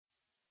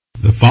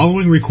The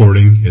following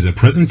recording is a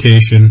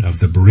presentation of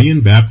the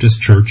Berean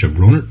Baptist Church of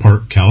Rohnert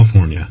Park,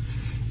 California,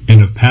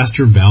 and of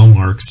Pastor Val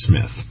Mark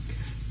Smith.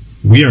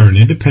 We are an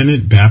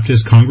independent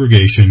Baptist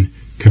congregation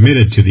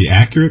committed to the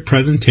accurate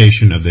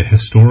presentation of the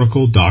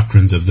historical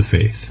doctrines of the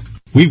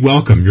faith. We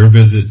welcome your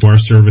visit to our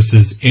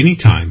services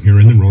anytime here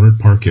in the Rohnert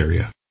Park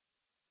area.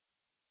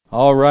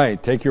 All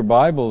right, take your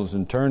Bibles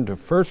and turn to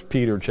 1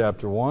 Peter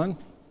chapter 1.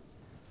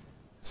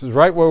 This is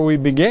right where we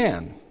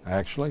began,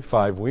 actually,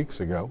 5 weeks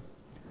ago.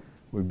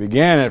 We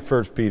began at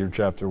 1 Peter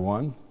chapter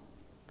 1.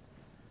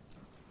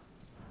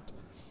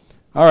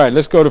 All right,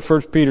 let's go to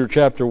 1 Peter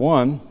chapter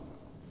 1.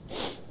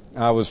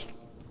 I was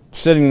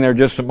sitting there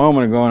just a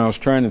moment ago and I was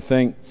trying to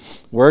think,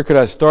 where could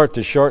I start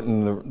to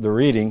shorten the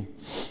reading?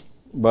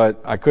 But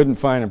I couldn't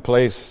find a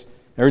place.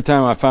 Every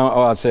time I found,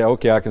 I'd say,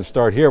 okay, I can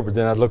start here, but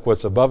then I'd look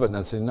what's above it and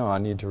I'd say, no, I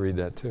need to read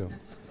that too.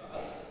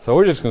 So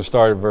we're just going to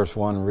start at verse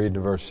 1 and read to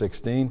verse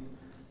 16.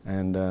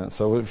 And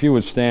so if you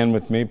would stand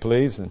with me,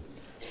 please, and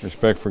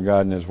respect for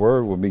God and His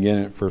Word, we'll begin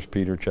at 1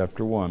 Peter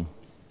chapter 1.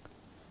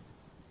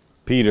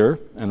 Peter,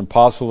 an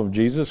apostle of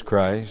Jesus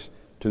Christ,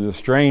 to the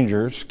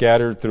strangers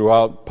scattered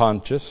throughout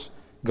Pontus,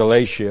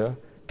 Galatia,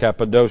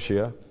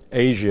 Cappadocia,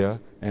 Asia,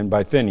 and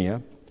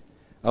Bithynia,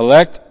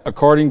 elect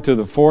according to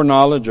the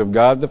foreknowledge of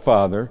God the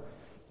Father,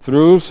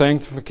 through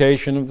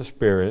sanctification of the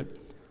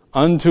Spirit,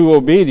 unto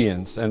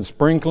obedience and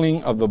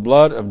sprinkling of the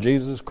blood of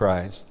Jesus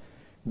Christ,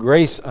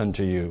 grace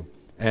unto you,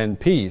 and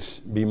peace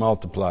be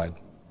multiplied.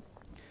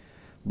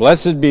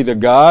 Blessed be the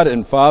God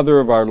and Father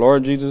of our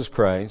Lord Jesus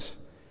Christ,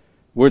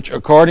 which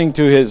according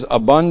to His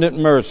abundant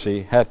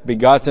mercy hath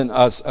begotten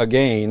us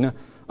again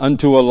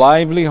unto a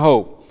lively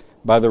hope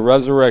by the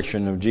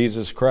resurrection of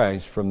Jesus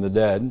Christ from the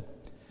dead,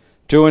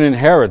 to an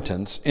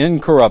inheritance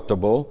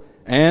incorruptible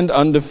and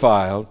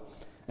undefiled,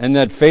 and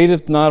that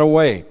fadeth not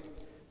away,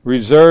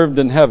 reserved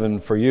in heaven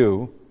for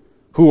you,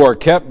 who are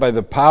kept by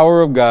the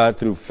power of God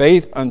through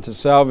faith unto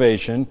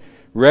salvation,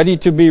 ready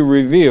to be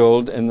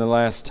revealed in the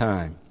last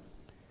time.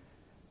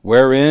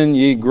 Wherein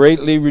ye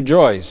greatly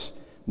rejoice,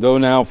 though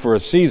now for a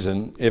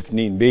season, if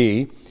need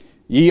be,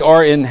 ye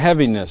are in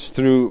heaviness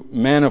through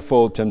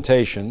manifold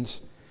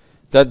temptations,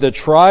 that the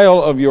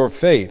trial of your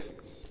faith,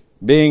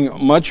 being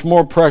much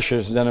more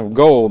precious than of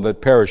gold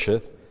that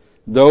perisheth,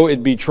 though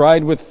it be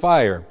tried with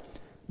fire,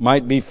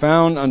 might be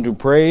found unto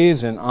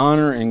praise and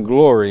honor and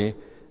glory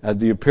at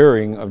the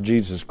appearing of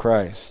Jesus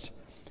Christ,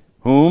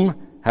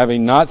 whom,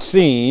 having not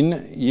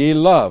seen, ye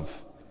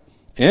love,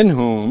 in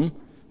whom,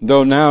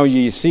 though now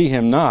ye see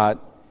Him not,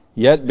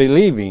 yet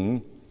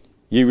believing,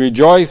 ye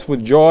rejoice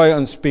with joy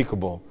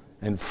unspeakable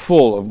and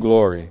full of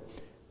glory,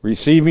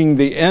 receiving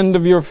the end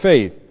of your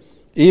faith,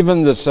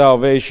 even the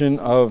salvation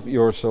of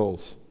your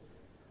souls,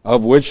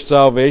 of which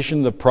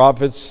salvation the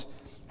prophets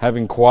have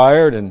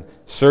inquired and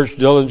searched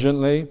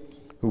diligently,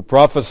 who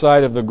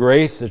prophesied of the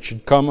grace that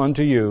should come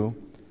unto you,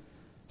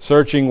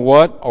 searching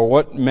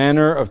what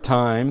manner of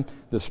time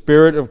the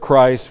Spirit of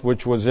Christ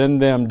which was in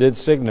them did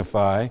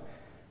signify,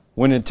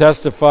 when it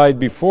testified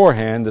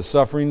beforehand the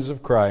sufferings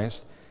of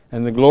Christ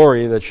and the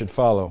glory that should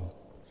follow.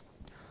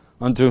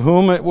 Unto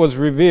whom it was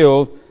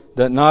revealed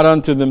that not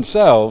unto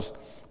themselves,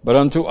 but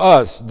unto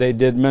us they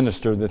did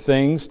minister the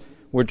things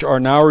which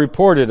are now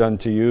reported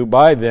unto you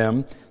by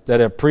them that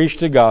have preached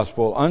the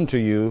gospel unto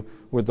you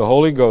with the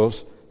Holy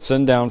Ghost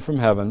sent down from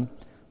heaven,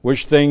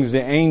 which things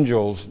the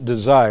angels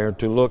desire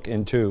to look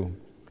into.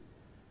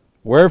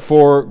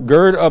 Wherefore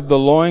gird up the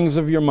loins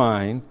of your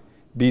mind,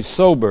 be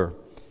sober,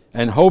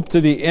 and hope to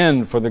the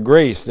end for the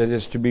grace that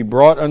is to be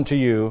brought unto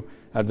you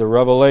at the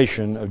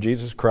revelation of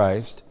Jesus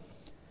Christ,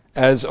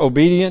 as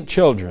obedient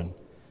children,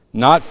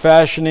 not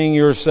fashioning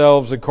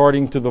yourselves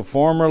according to the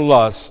former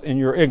lusts in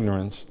your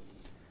ignorance,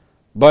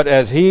 but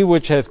as He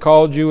which hath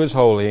called you is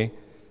holy,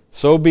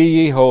 so be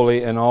ye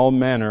holy in all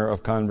manner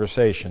of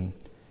conversation,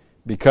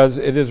 because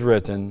it is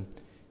written,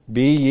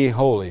 Be ye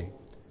holy,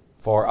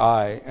 for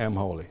I am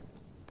holy.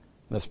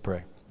 Let's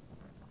pray.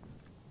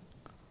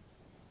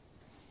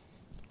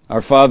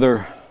 Our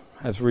Father,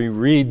 as we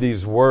read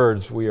these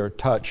words, we are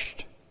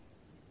touched.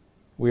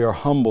 We are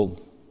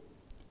humbled.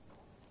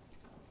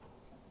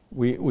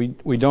 We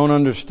don't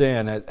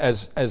understand.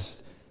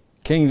 As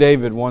King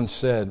David once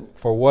said,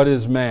 for what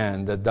is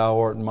man that thou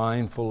art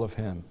mindful of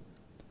him?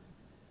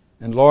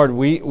 And Lord,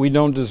 we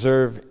don't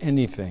deserve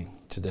anything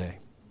today.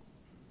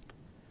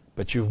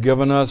 But you've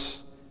given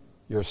us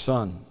your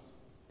Son.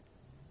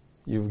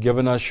 You've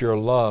given us your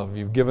love.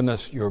 You've given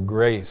us your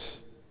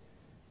grace.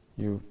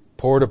 You've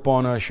poured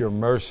upon us your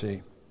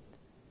mercy.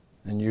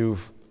 And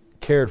you've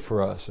cared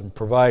for us and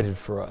provided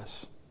for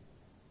us.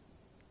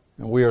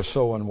 And we are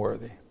so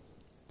unworthy.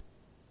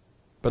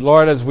 But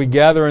Lord, as we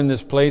gather in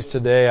this place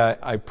today,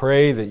 I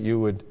pray that you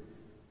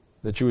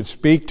would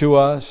speak to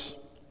us.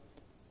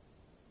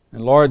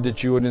 And Lord,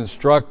 that you would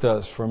instruct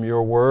us from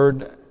your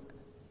word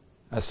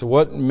as to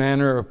what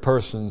manner of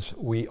persons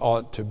we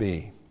ought to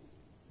be.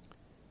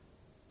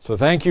 So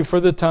thank you for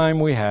the time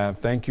we have.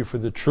 Thank you for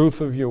the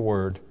truth of your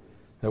word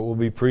that will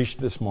be preached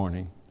this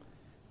morning.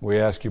 We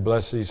ask you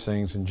bless these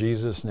things in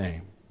Jesus'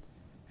 name.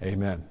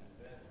 Amen.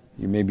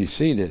 You may be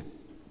seated.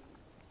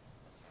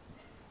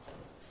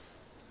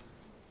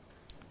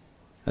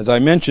 As I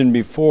mentioned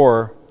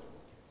before,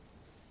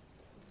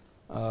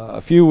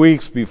 a few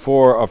weeks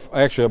before,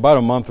 actually about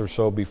a month or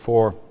so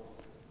before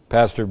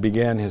Pastor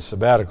began his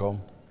sabbatical,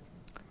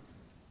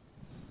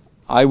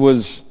 I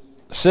was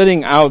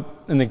sitting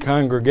out in the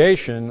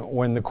congregation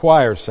when the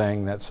choir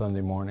sang that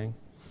Sunday morning,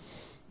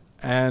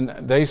 and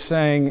they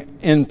sang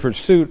 "In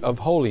Pursuit of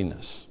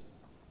Holiness."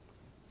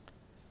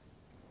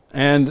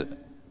 And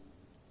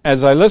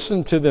as I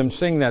listened to them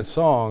sing that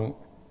song,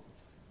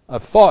 a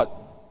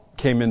thought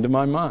came into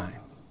my mind.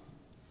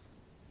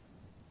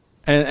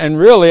 And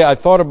really, I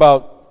thought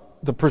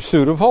about the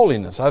pursuit of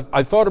holiness.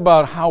 I thought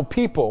about how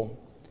people,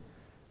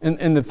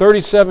 in the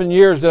 37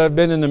 years that I've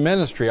been in the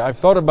ministry, I've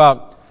thought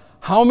about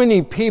how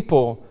many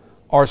people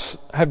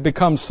have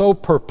become so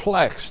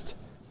perplexed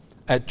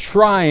at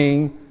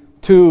trying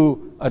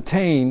to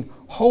attain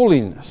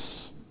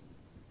holiness.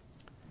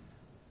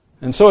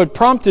 And so it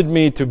prompted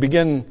me to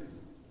begin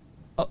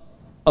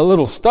a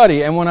little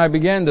study, and when I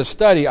began to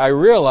study, I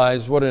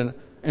realized what an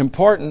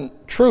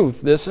important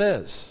truth this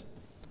is.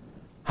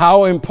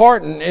 How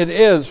important it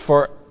is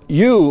for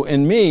you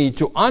and me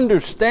to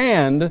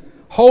understand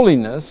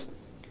holiness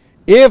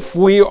if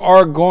we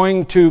are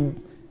going to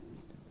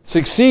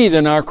succeed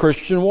in our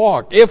Christian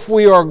walk. If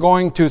we are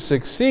going to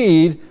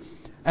succeed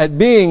at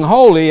being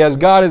holy as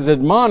God has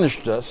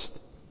admonished us,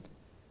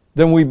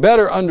 then we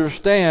better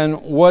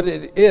understand what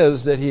it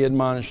is that He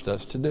admonished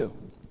us to do.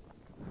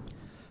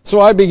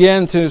 So I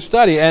began to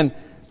study, and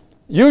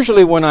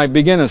usually when I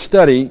begin a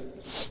study,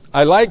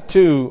 I like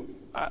to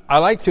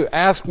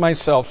ask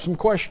myself some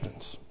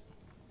questions.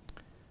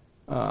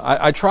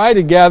 I try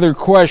to gather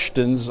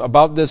questions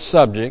about this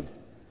subject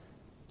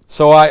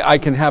so I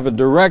can have a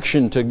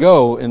direction to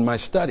go in my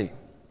study.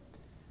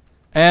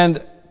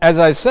 And as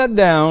I sat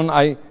down,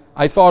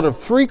 I thought of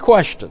 3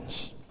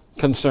 questions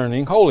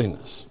concerning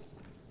holiness.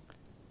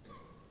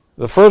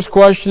 The first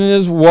question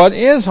is, what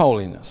is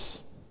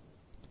holiness?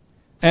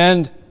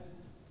 And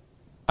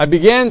I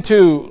began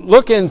to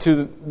look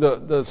into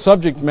the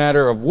subject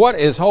matter of what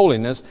is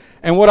holiness,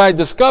 and what I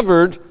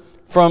discovered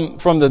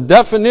from the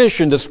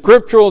definition, the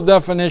scriptural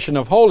definition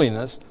of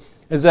holiness,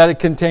 is that it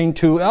contained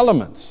 2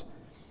 elements.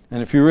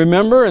 And if you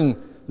remember, in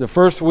the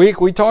first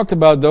week we talked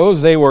about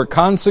those. They were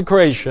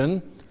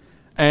consecration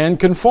and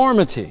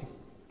conformity.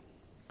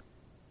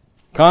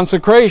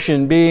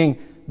 Consecration being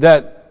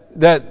that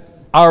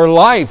our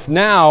life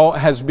now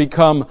has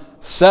become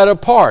set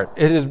apart.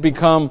 It has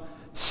become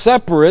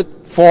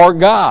separate for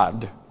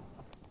God.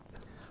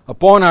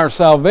 Upon our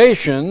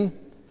salvation,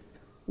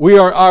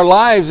 our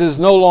lives is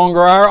no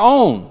longer our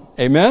own.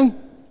 Amen?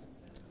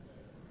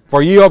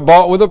 For ye are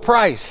bought with a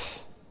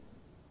price.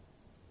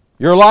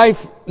 Your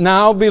life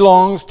now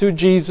belongs to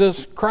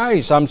Jesus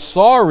Christ. I'm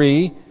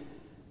sorry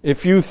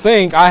if you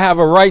think I have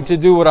a right to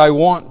do what I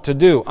want to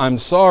do. I'm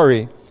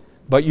sorry,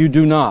 but you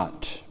do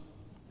not.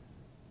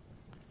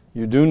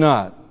 You do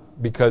not,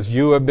 because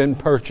you have been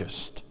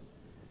purchased.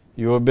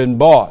 You have been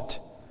bought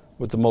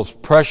with the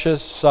most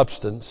precious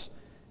substance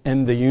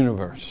in the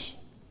universe,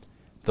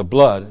 the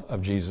blood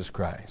of Jesus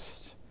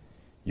Christ.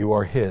 You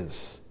are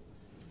His.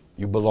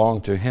 You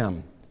belong to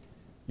Him.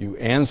 You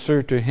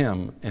answer to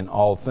Him in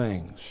all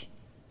things.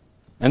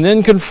 And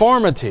then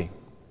conformity.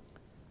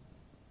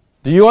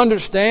 Do you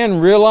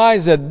understand,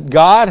 realize that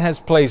God has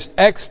placed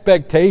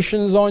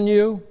expectations on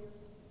you?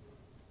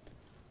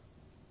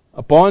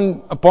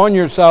 Upon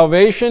your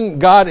salvation,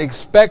 God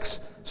expects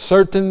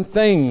certain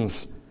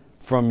things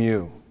from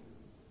you.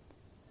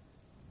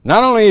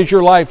 Not only is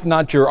your life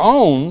not your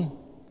own,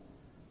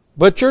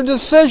 but your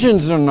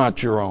decisions are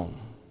not your own.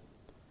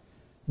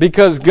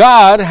 Because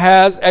God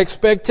has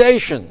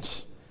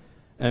expectations,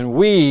 and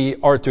we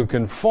are to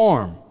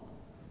conform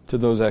to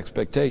those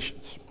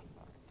expectations.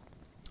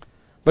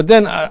 But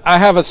then I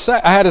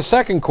had a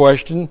second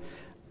question,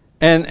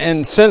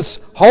 and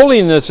since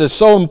holiness is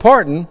so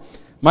important,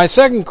 my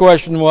second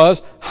question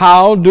was,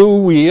 how do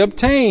we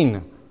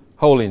obtain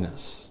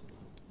holiness?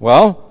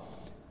 Well,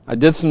 I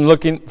did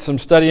some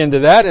study into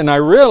that, and I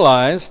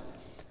realized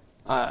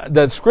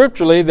that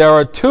scripturally there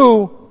are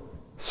 2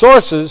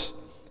 sources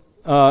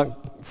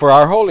for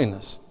our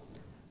holiness.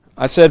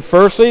 I said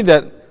firstly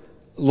that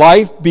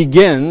life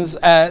begins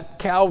at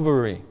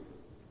Calvary.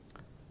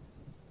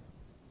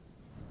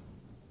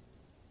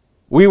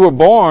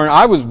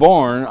 I was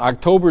born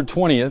October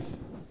 20th,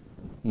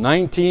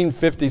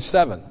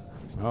 1957.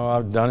 Oh,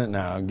 I've done it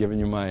now. I'm giving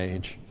you my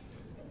age.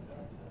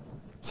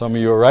 Some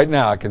of you are right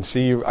now. I can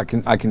see you. I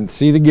can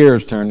see the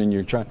gears turning.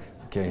 You're trying.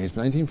 Okay, it's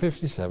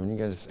 1957. You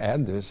guys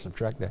add this,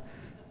 subtract that.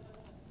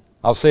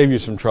 I'll save you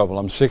some trouble.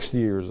 I'm 60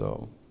 years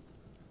old.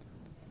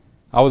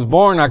 I was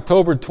born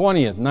October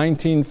 20th,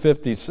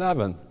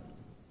 1957.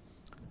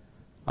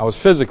 I was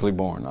physically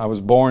born. I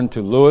was born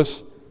to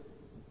Louis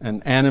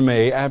and Anna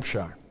Mae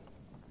Abshire.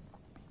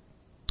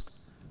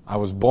 I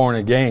was born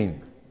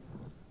again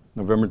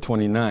November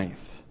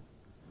 29th,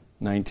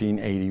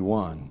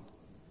 1981.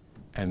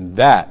 And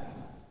that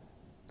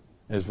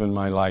is when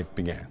my life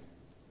began.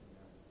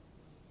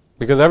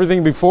 Because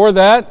everything before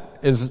that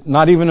is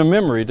not even a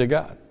memory to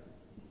God.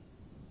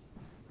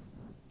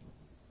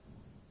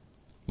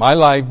 My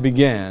life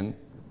began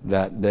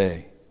that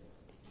day.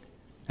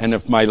 And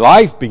if my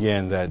life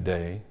began that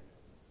day,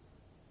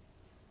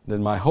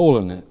 then my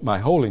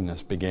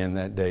holiness began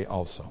that day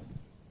also.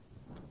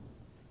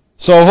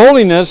 So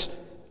holiness,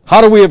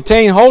 how do we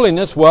obtain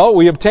holiness? Well,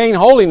 we obtain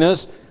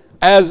holiness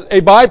as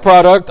a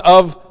byproduct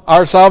of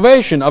our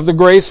salvation, of the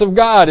grace of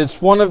God. It's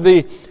one of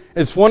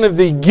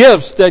the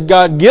gifts that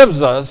God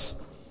gives us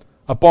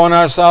upon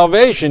our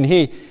salvation.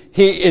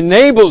 He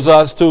enables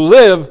us to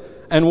live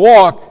and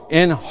walk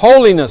in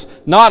holiness.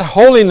 Not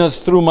holiness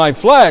through my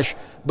flesh,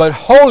 but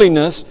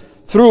holiness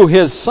through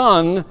His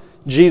Son,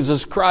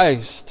 Jesus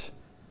Christ.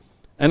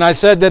 And I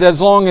said that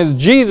as long as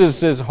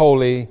Jesus is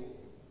holy,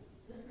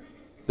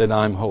 then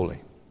I'm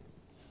holy.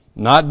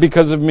 Not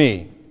because of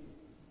me,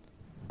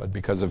 but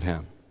because of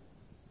Him.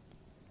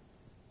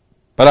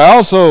 But I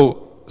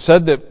also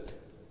said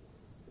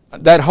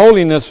that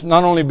holiness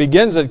not only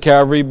begins at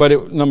Calvary,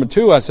 but number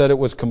two, I said it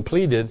was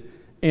completed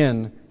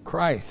in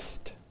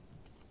Christ.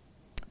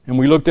 And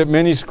we looked at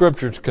many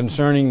scriptures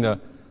concerning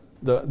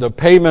the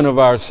payment of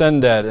our sin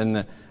debt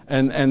and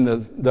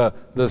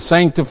the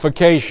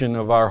sanctification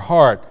of our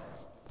heart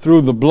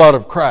through the blood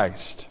of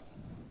Christ.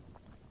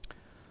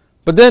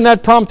 But then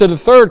that prompted a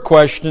third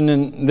question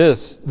in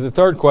this. The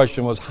third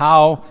question was,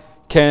 how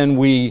can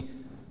we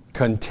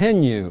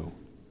continue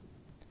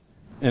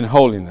in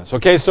holiness?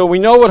 Okay, so we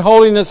know what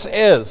holiness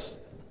is.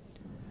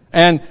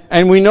 And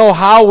we know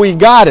how we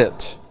got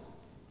it.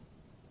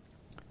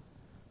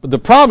 But the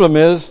problem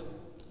is,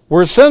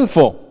 we're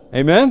sinful.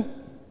 Amen?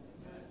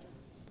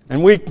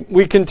 And we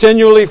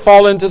continually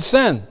fall into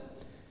sin.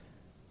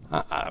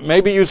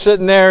 Maybe you're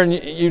sitting there and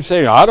you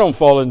say, I don't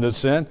fall into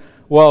sin.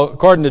 Well,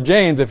 according to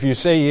James, if you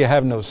say you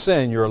have no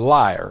sin, you're a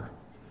liar.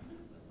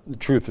 The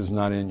truth is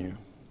not in you.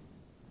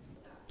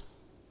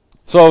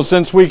 So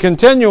since we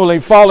continually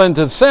fall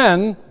into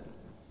sin,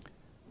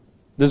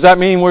 does that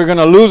mean we're going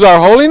to lose our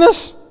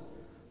holiness?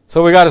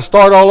 So we got to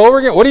start all over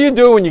again? What do you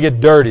do when you get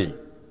dirty?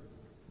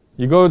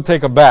 You go and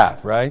take a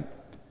bath, right?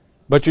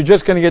 But you're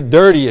just going to get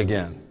dirty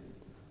again.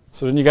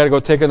 So then you got to go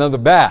take another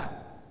bath.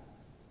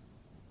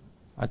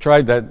 I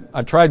tried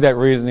that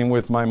reasoning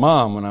with my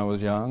mom when I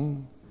was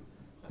young.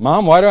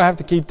 Mom, why do I have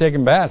to keep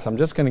taking baths? I'm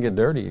just going to get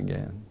dirty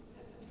again.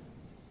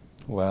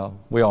 Well,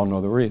 we all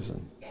know the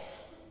reason.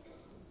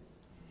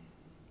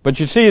 But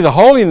you see, the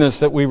holiness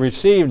that we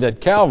received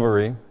at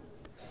Calvary,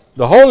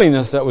 the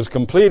holiness that was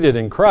completed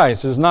in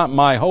Christ, is not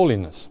my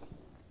holiness.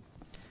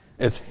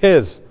 It's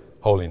His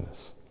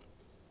holiness.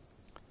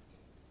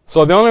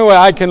 So the only way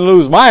I can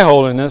lose my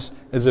holiness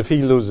is if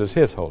He loses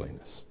His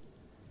holiness.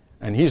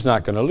 And He's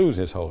not going to lose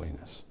His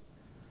holiness.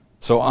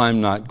 So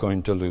I'm not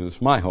going to lose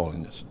my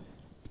holiness.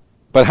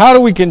 But how do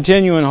we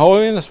continue in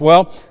holiness?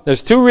 Well,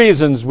 there's two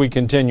reasons we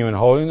continue in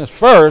holiness.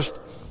 First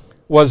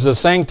was the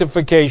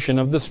sanctification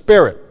of the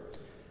Spirit.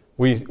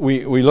 We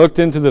looked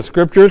into the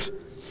Scriptures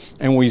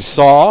and we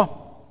saw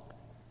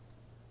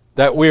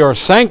that we are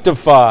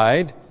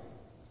sanctified,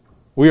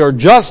 we are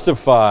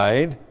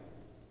justified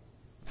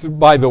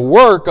by the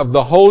work of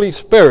the Holy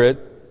Spirit,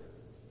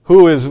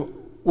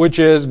 which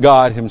is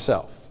God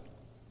Himself.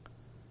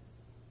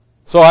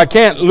 So I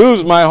can't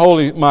lose my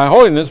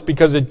holiness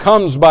because it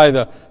comes by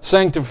the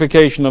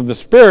sanctification of the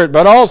Spirit,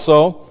 but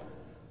also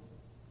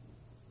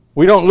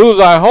we don't lose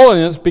our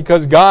holiness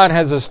because God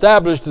has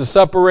established the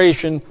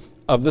separation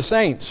of the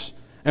saints.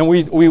 And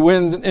we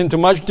went into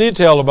much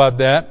detail about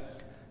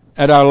that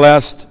at our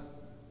last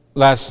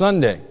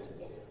Sunday.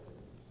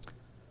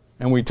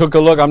 And we took a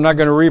look, I'm not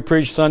going to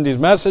re-preach Sunday's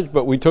message,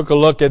 but we took a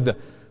look at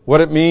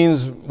what it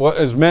means, what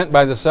is meant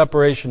by the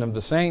separation of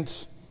the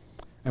saints.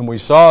 And we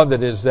saw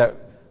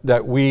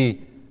that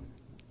we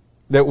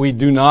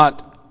do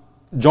not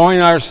join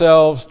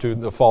ourselves to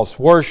the false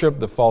worship,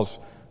 the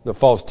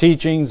false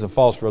teachings, the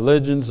false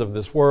religions of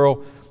this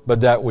world,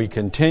 but that we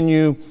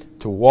continue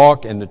to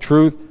walk in the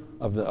truth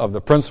of the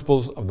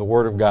principles of the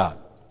Word of God.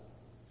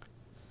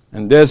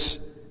 And this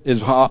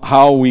is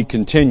how we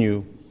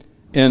continue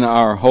in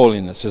our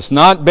holiness. It's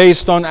not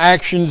based on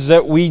actions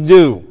that we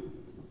do.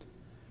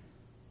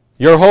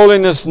 Your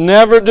holiness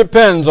never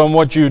depends on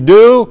what you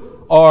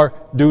do or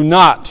do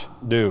not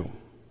do.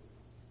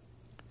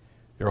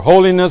 Your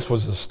holiness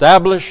was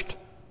established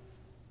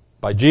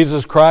by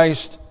Jesus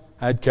Christ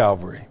at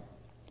Calvary.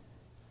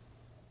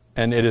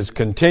 And it is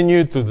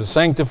continued through the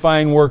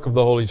sanctifying work of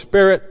the Holy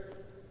Spirit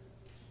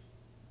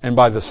and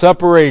by the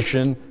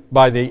separation,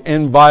 by the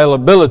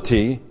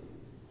inviolability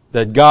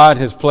that God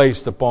has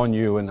placed upon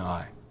you and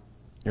I.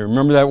 You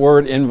remember that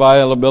word,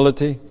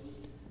 inviolability?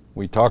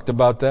 We talked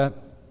about that.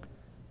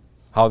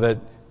 How that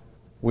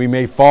we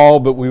may fall,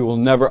 but we will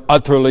never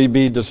utterly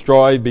be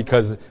destroyed,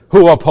 because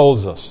who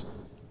upholds us?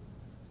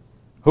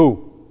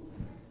 Who?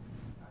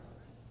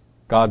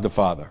 God the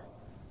Father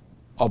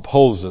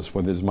upholds us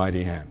with His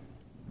mighty hand.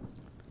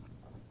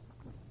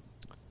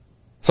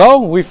 So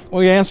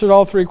we answered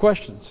all three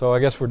questions. So I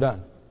guess we're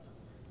done.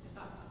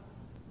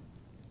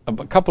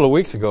 A couple of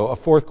weeks ago, a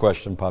fourth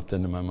question popped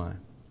into my mind.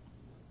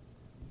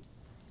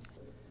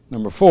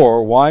 Number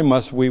 4, why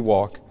must we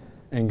walk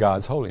in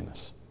God's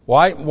holiness?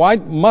 Why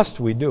must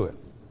we do it?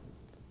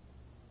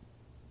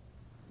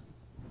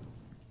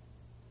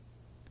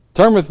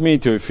 Turn with me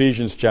to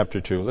Ephesians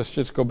chapter 2. Let's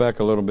just go back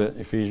a little bit.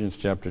 Ephesians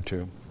chapter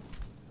 2.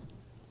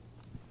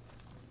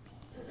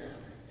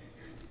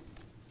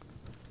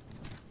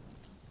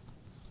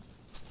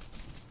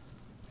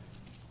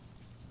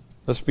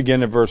 Let's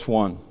begin at verse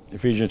 1.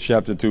 Ephesians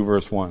chapter 2,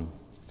 verse 1.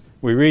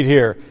 We read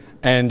here,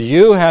 "And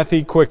you hath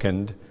he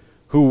quickened,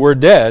 who were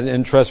dead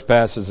in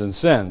trespasses and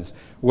sins,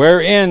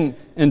 wherein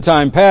in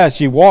time past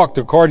ye walked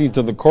according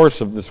to the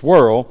course of this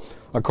world,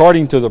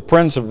 according to the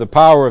prince of the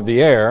power of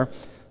the air,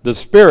 the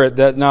spirit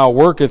that now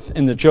worketh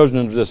in the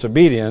children of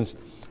disobedience,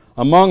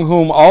 among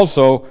whom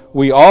also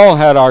we all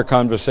had our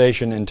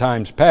conversation in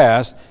times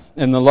past,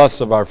 in the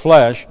lusts of our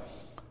flesh,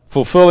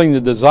 fulfilling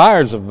the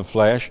desires of the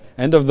flesh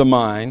and of the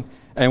mind,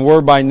 and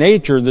were by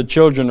nature the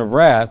children of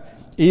wrath,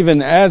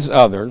 even as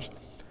others.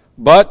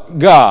 But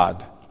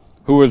God,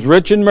 who is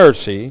rich in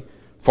mercy,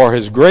 for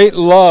his great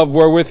love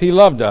wherewith he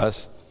loved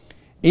us,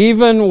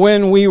 even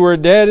when we were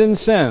dead in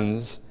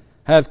sins,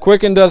 hath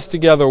quickened us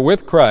together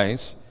with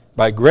Christ.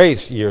 By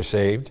grace ye are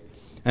saved,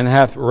 and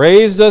hath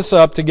raised us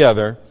up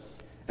together,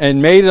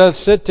 and made us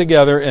sit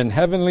together in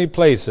heavenly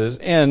places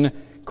in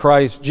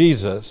Christ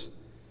Jesus,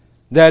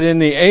 that in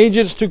the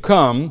ages to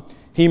come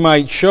he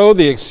might show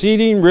the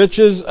exceeding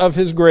riches of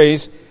his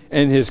grace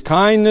and his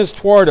kindness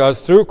toward us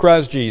through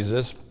Christ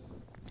Jesus.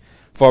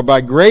 For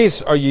by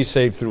grace are ye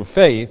saved through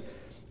faith,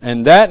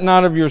 and that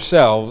not of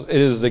yourselves. It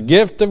is the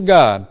gift of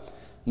God,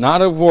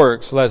 not of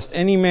works, lest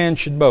any man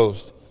should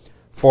boast.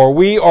 For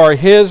we are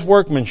his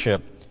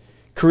workmanship,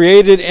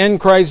 created in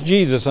Christ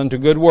Jesus unto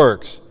good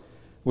works,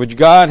 which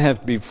God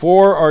hath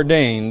before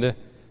ordained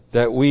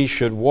that we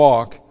should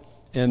walk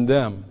in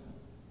them."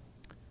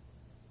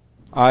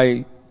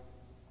 I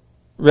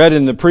read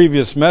in the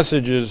previous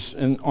messages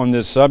on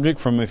this subject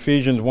from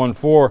Ephesians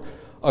 1:4,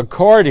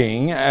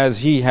 "According as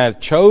he hath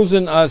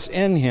chosen us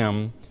in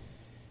him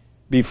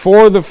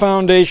before the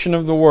foundation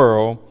of the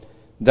world,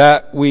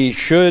 that we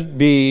should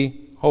be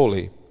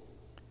holy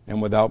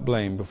and without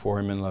blame before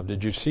him in love."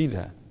 Did you see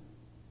that?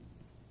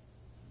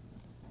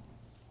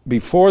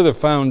 Before the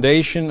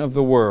foundation of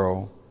the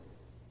world,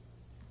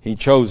 he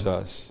chose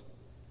us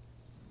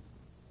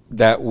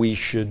that we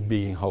should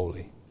be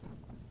holy.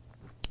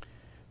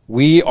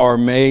 We are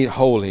made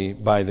holy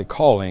by the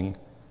calling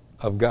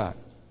of God.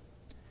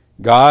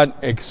 God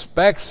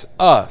expects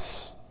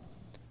us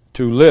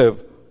to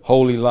live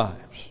holy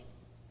lives.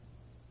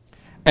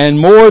 And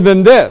more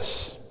than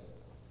this,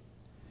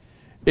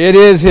 it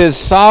is his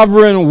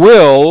sovereign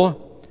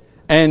will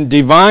and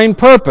divine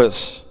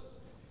purpose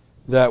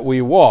that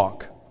we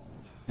walk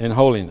in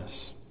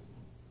holiness.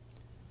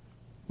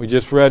 We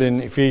just read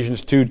in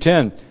Ephesians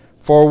 2:10,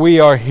 "For we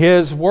are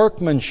his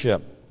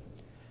workmanship,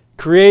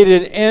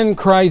 created in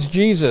Christ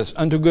Jesus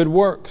unto good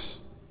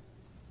works,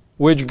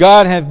 which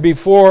God hath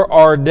before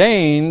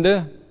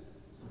ordained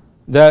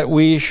that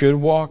we should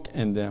walk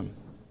in them."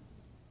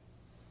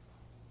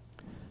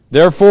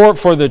 Therefore,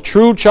 for the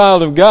true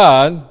child of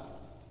God,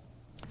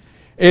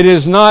 it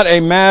is not a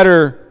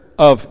matter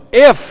of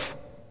if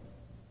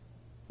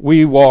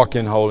we walk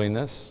in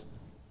holiness.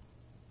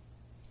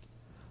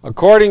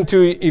 According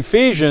to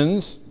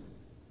Ephesians,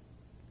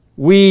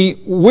 we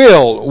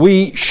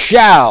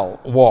shall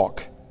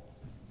walk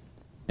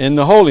in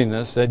the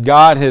holiness that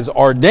God has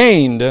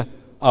ordained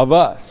of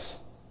us.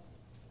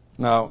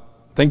 Now,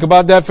 think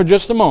about that for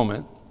just a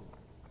moment.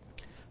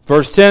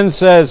 Verse 10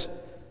 says,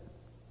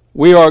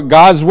 we are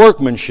God's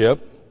workmanship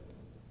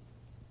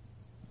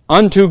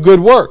unto good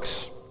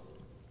works,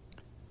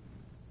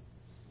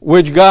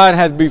 which God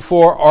hath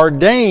before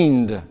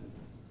ordained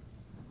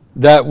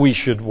that we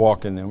should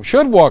walk in them. We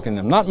should walk in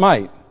them, not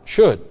might,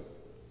 should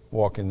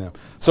walk in them.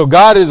 So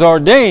God has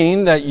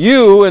ordained that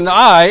you and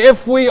I,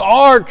 if we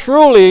are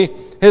truly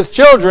his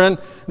children,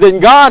 then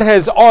God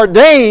has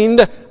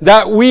ordained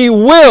that we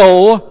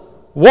will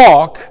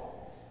walk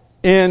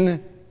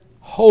in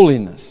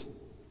holiness.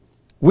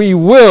 We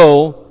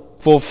will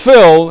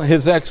fulfill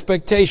his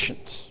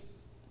expectations.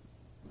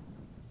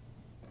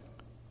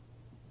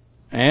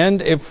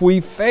 And if we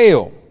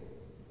fail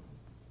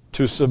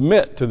to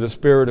submit to the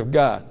Spirit of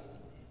God,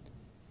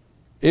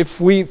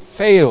 if we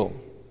fail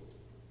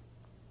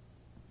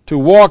to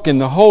walk in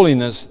the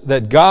holiness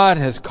that God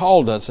has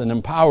called us and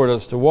empowered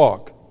us to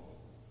walk,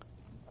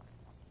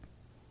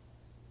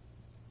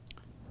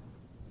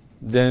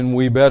 then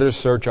we better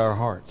search our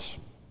hearts.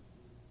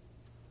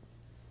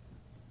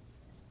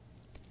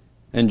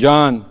 In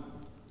John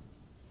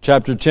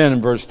chapter 10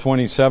 and verse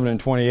 27 and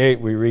 28,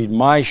 we read,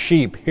 "My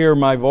sheep hear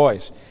my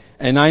voice,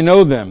 and I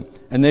know them,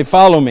 and they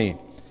follow me.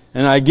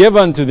 And I give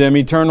unto them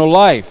eternal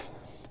life,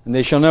 and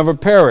they shall never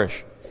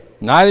perish,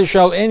 neither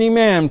shall any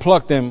man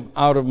pluck them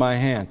out of my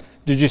hand."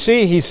 Did you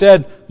see? He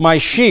said, my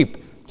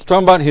sheep, he's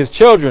talking about his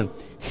children,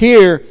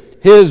 hear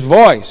his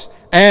voice.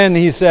 And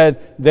he said,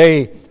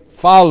 they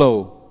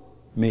follow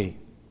me.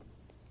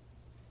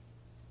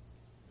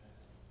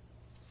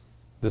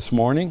 This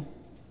morning,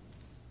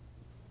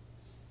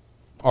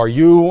 Are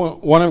you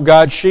one of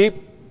God's sheep?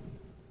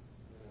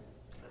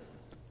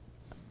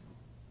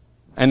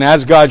 And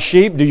as God's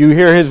sheep, do you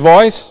hear His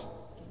voice?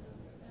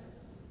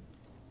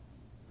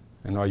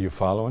 And are you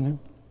following Him?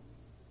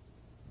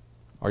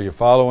 Are you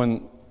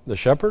following the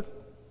shepherd?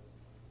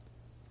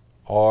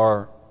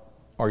 Or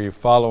are you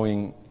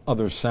following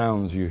other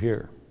sounds you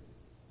hear?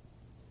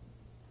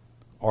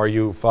 Are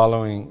you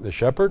following the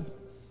shepherd?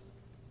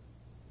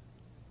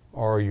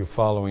 Or are you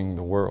following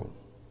the world?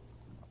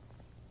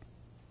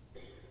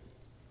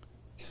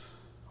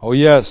 Oh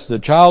yes, the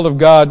child of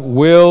God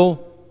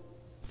will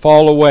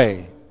fall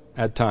away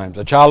at times.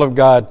 A child of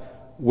God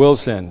will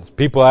sin.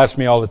 People ask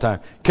me all the time,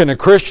 can a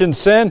Christian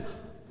sin?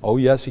 Oh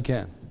yes, he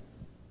can.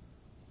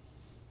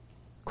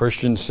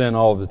 Christians sin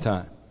all the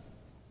time.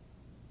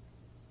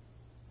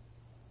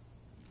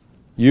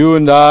 You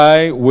and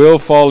I will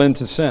fall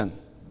into sin.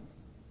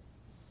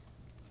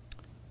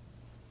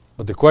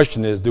 But the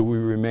question is, do we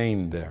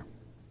remain there?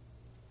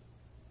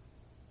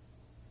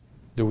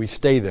 Do we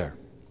stay there?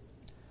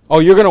 Oh,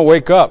 you're going to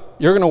wake up.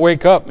 You're going to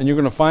wake up and you're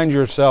going to find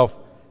yourself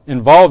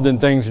involved in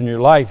things in your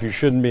life you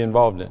shouldn't be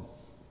involved in.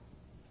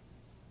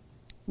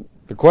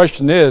 The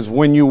question is,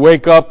 when you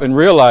wake up and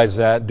realize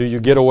that, do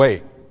you get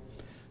away?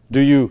 Do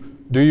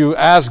you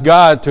ask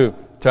God to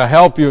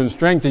help you and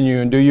strengthen you?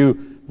 And do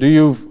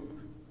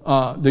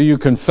you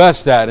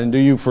confess that? And do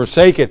you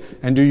forsake it?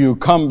 And do you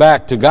come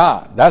back to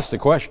God? That's the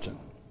question.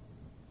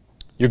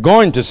 You're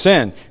going to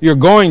sin. You're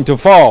going to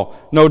fall,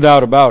 no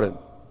doubt about it.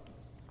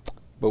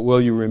 But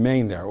will you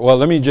remain there? Well,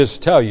 let me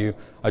just tell you,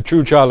 a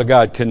true child of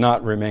God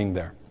cannot remain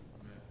there.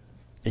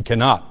 He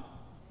cannot.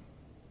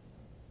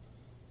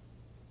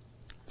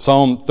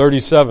 Psalm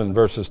 37,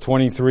 verses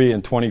 23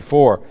 and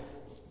 24.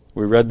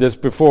 We read this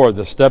before.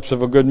 The steps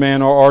of a good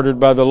man are ordered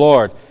by the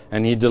Lord,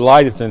 and He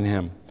delighteth in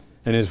him,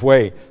 in his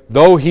way.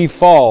 Though he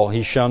fall,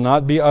 he shall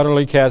not be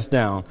utterly cast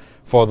down,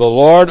 for the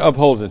Lord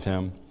upholdeth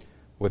him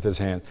with His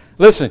hand.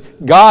 Listen,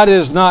 God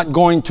is not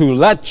going to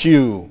let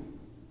you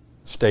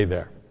stay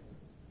there.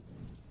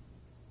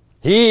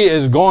 He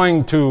is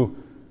going to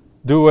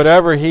do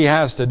whatever He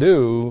has to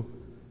do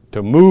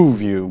to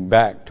move you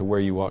back to where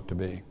you ought to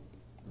be.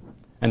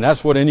 And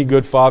that's what any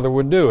good father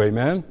would do,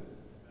 amen?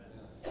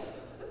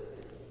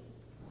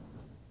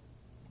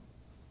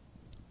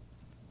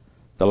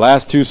 The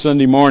last 2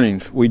 Sunday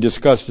mornings, we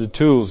discussed the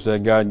tools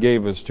that God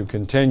gave us to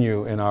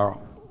continue in our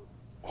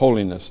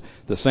holiness,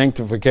 the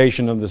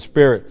sanctification of the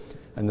Spirit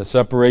and the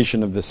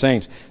separation of the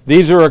saints.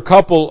 These are a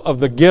couple of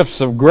the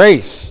gifts of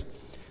grace.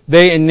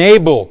 They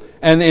enable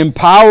and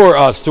empower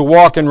us to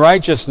walk in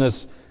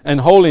righteousness and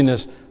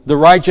holiness, the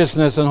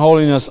righteousness and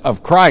holiness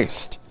of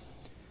Christ.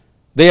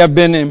 They have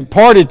been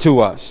imparted to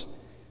us.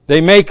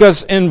 They make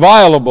us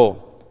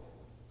inviolable.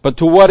 But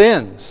to what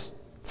ends?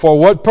 For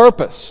what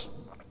purpose?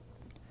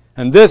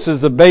 And this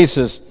is the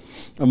basis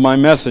of my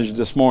message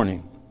this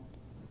morning.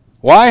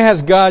 Why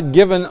has God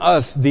given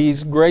us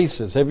these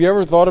graces? Have you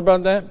ever thought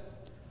about that?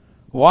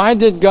 Why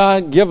did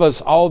God give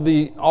us all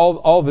the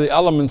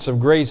elements of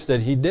grace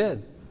that He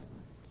did?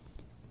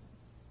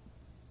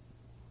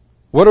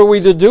 What are we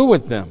to do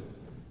with them?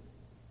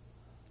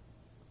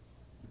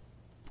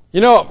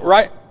 You know,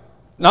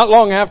 not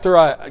long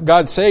after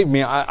God saved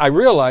me, I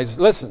realized,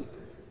 listen,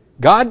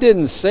 God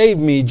didn't save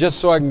me just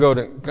so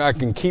I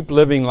can keep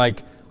living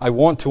like I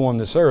want to on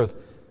this earth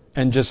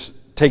and just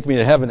take me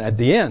to heaven at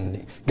the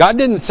end. God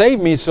didn't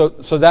save me so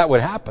that would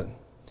happen.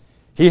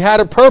 He had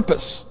a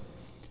purpose.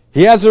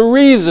 He has a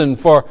reason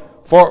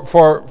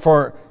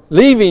for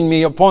leaving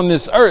me upon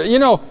this earth. You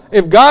know,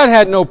 if God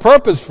had no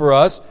purpose for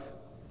us,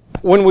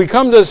 when we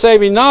come to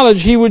saving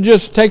knowledge, He would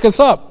just take us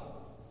up.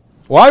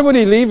 Why would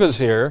He leave us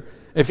here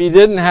if He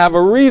didn't have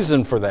a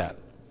reason for that?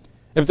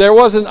 If there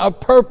wasn't a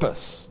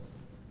purpose?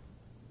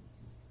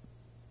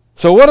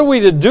 So what are we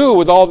to do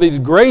with all these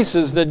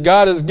graces that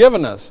God has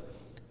given us?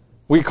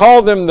 We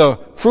call them the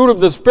fruit of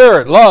the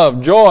Spirit: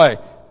 love, joy,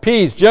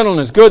 peace,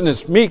 gentleness,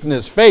 goodness,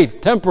 meekness,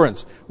 faith,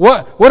 temperance.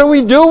 What do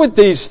we do with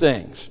these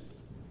things?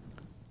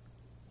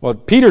 Well,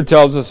 Peter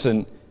tells us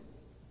in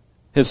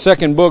his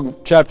second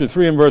book, chapter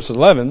 3 and verse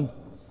 11,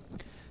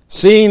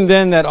 seeing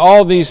then that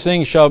all these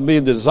things shall be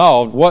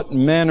dissolved, what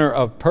manner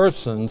of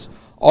persons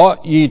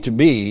ought ye to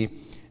be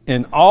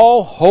in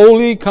all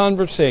holy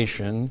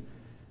conversation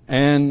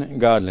and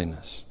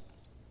godliness?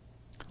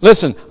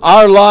 Listen,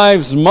 our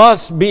lives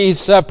must be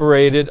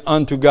separated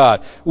unto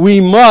God. We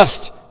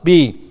must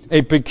be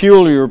a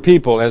peculiar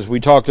people, as we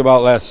talked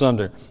about last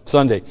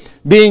Sunday,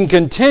 being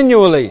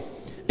continually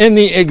in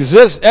the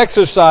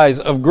exercise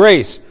of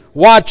grace,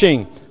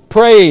 watching,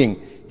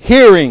 praying,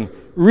 hearing,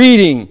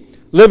 reading,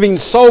 living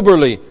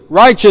soberly,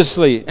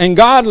 righteously, and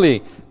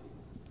godly,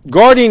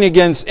 guarding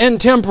against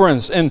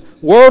intemperance and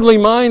worldly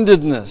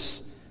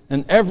mindedness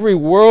and every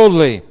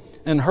worldly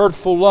and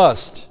hurtful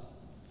lust.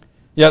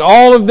 Yet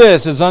all of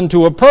this is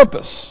unto a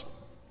purpose.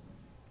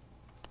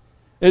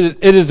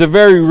 It is the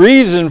very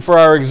reason for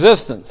our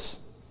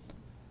existence.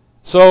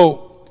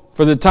 So,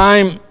 for the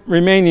time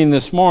remaining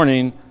this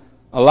morning,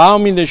 allow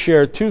me to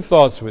share 2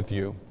 thoughts with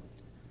you.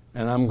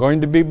 And I'm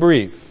going to be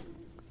brief,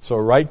 so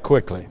write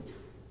quickly.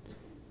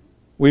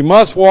 We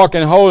must walk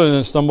in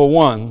holiness, number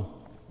one,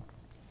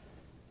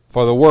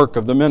 for the work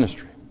of the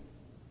ministry.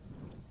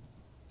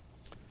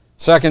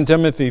 2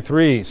 Timothy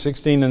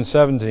 3:16 and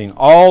 17.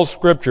 All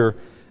Scripture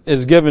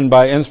is given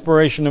by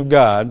inspiration of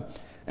God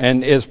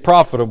and is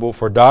profitable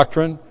for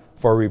doctrine,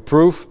 for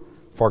reproof,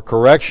 for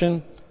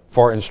correction,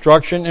 for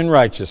instruction in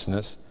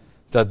righteousness,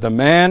 that the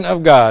man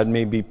of God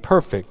may be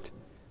perfect,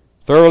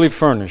 thoroughly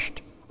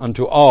furnished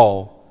unto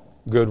all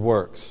good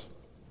works.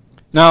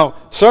 Now,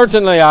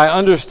 certainly I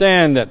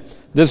understand that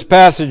this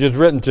passage is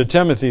written to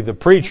Timothy, the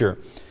preacher,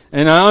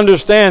 and I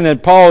understand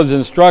that Paul is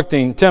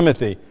instructing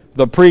Timothy,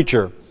 the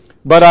preacher.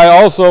 But I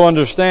also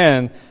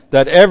understand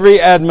that every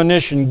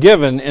admonition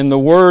given in the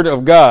Word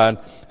of God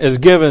is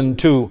given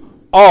to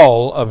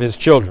all of His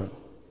children.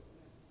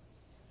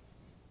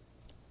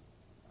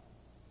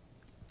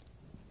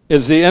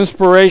 Is the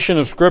inspiration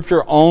of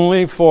Scripture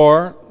only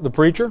for the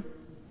preacher?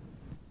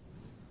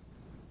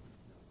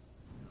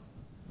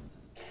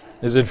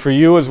 Is it for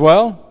you as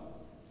well?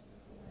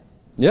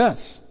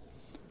 Yes.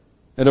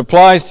 It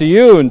applies to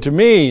you and to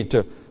me,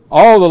 to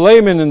all the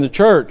laymen in the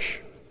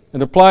church.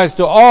 It applies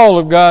to all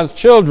of God's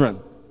children.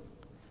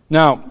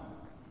 Now,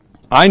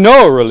 I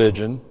know a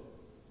religion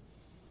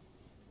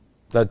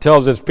that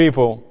tells its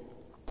people,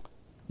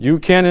 you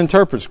can't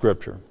interpret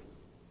Scripture.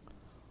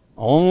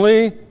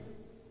 Only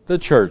the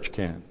church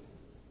can.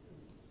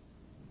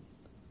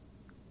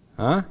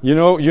 Huh? You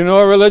know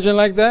a religion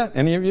like that?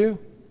 Any of you?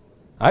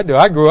 I do.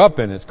 I grew up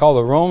in it. It's called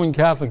the Roman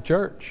Catholic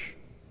Church.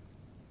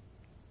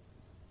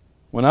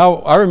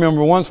 I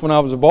remember once when I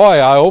was a boy,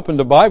 I opened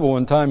the Bible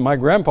one time. My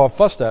grandpa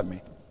fussed at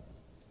me.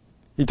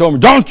 He told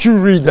me, don't you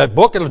read that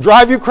book. It'll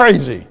drive you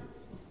crazy.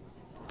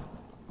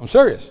 I'm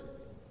serious.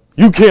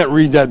 You can't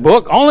read that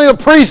book. Only a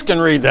priest can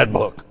read that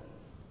book.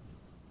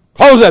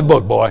 Close that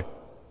book, boy.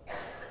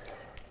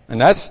 And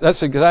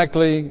that's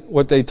exactly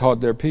what they taught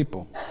their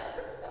people.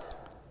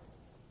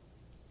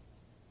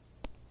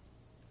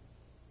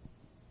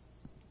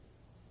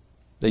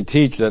 They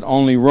teach that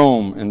only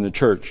Rome and the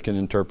church can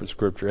interpret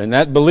Scripture. And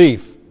that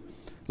belief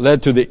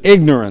led to the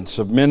ignorance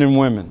of men and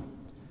women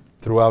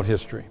throughout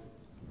history.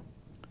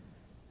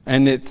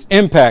 And its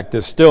impact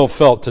is still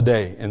felt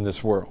today in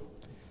this world.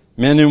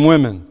 Men and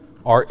women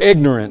are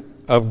ignorant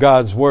of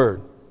God's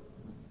Word.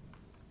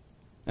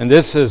 And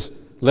this has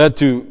led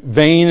to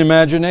vain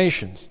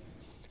imaginations.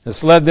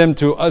 It's led them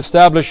to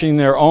establishing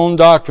their own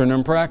doctrine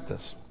and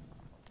practice.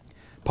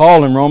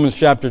 Paul in Romans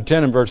chapter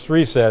 10 and verse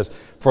 3 says,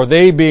 for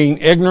they being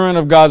ignorant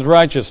of God's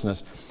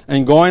righteousness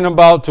and going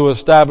about to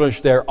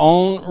establish their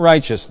own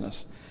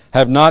righteousness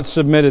have not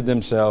submitted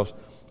themselves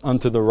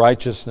unto the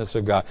righteousness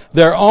of God.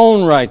 Their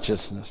own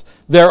righteousness,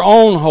 their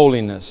own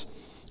holiness.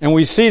 And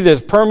we see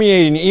this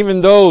permeating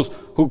even those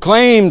who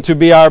claim to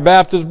be our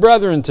Baptist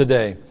brethren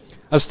today,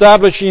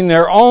 establishing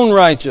their own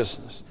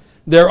righteousness,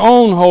 their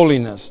own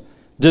holiness,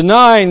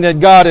 denying that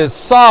God is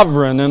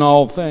sovereign in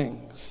all things.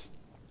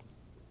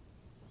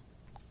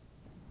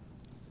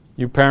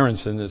 You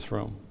parents in this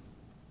room,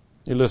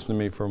 you listen to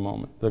me for a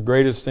moment. The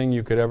greatest thing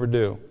you could ever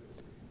do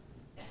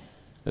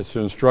is to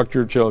instruct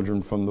your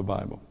children from the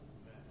Bible,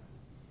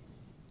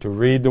 to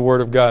read the Word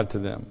of God to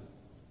them,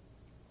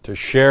 to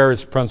share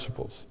its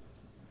principles.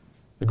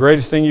 The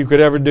greatest thing you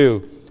could ever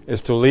do is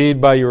to lead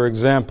by your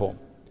example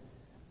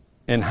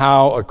in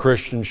how a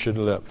Christian should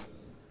live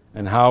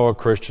and how a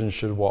Christian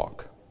should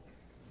walk.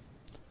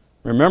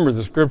 Remember,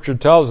 the Scripture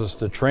tells us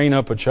to train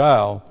up a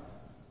child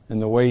in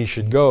the way he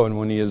should go, and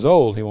when he is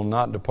old, he will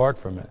not depart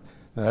from it.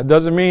 Now, that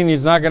doesn't mean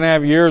he's not going to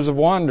have years of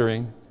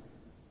wandering,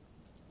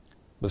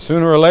 but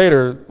sooner or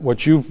later,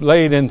 what you've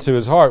laid into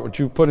his heart, what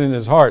you've put in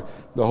his heart,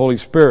 the Holy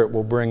Spirit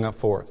will bring up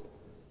forth.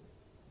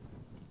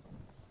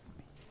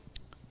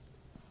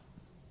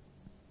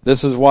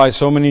 This is why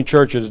so many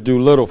churches do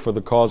little for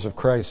the cause of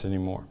Christ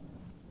anymore.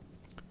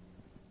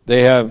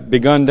 They have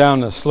begun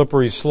down a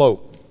slippery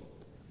slope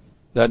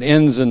that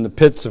ends in the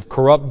pits of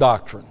corrupt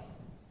doctrine.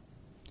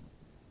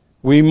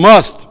 We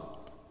must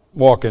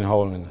walk in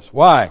holiness.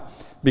 Why?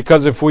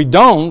 Because if we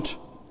don't,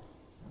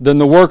 then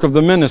the work of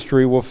the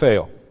ministry will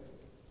fail.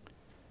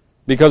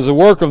 Because the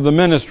work of the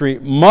ministry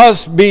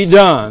must be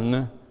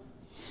done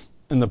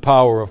in the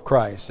power of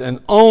Christ. And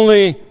the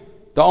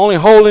only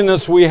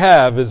holiness we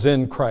have is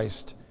in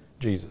Christ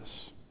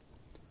Jesus.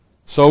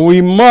 So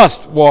we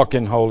must walk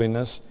in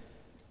holiness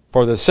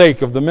for the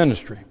sake of the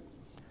ministry.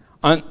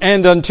 And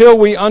until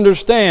we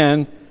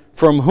understand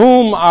from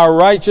whom our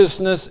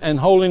righteousness and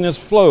holiness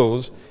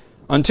flows,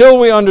 until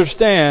we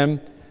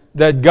understand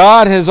that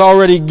God has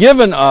already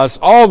given us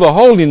all the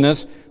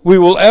holiness we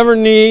will ever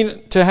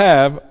need to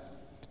have,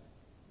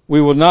 we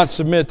will not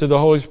submit to the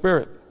Holy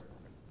Spirit.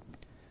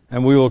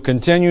 And we will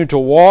continue to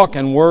walk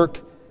and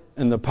work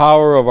in the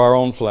power of our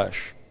own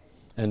flesh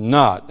and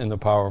not in the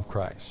power of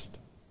Christ.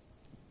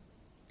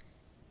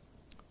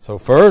 So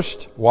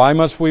first, why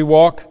must we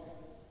walk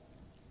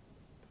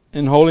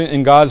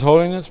in God's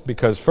holiness?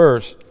 Because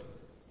first,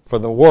 for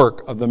the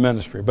work of the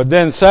ministry. But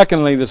then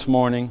secondly this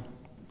morning,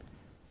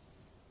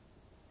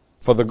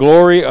 for the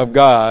glory of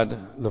God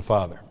the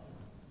Father.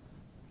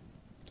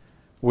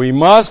 We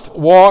must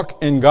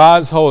walk in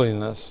God's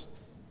holiness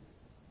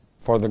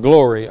for the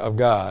glory of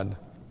God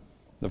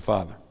the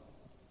Father.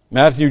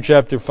 Matthew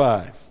chapter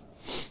 5.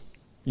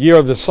 Ye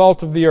are the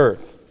salt of the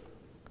earth.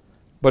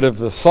 But if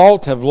the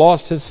salt have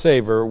lost his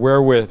savor,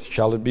 wherewith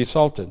shall it be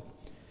salted?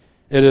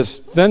 It is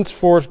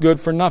thenceforth good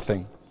for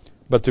nothing,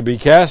 but to be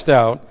cast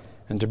out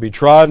and to be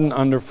trodden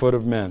under foot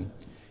of men.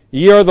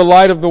 Ye are the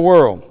light of the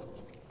world.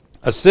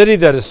 A city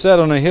that is set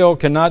on a hill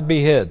cannot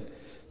be hid.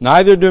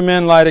 Neither do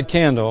men light a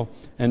candle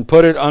and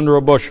put it under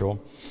a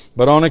bushel,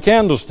 but on a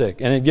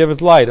candlestick, and it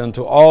giveth light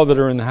unto all that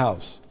are in the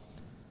house.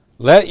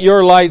 Let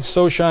your light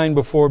so shine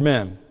before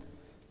men,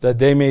 that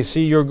they may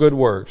see your good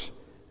works,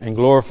 and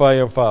glorify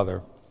your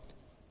Father,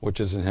 which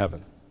is in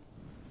heaven.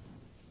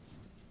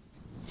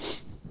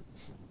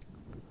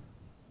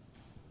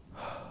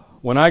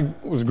 When I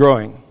was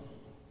growing,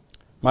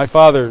 my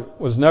father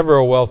was never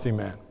a wealthy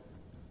man.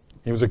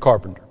 He was a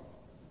carpenter.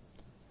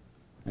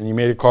 And he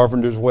made a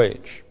carpenter's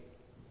wage.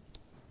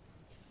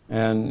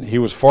 And he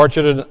was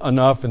fortunate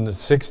enough in the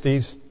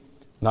 60s,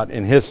 not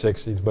in his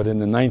 60s, but in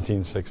the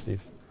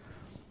 1960s,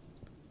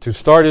 to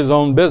start his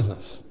own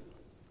business.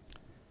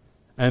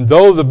 And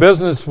though the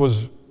business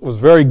was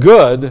very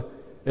good,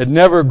 it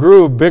never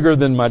grew bigger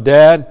than my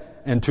dad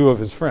and two of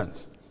his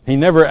friends. He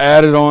never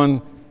added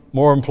on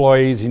more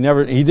employees. He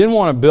didn't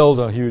want to build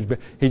a huge,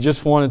 he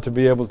just wanted to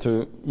be able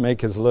to make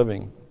his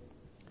living.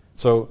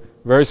 So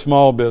very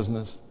small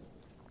business,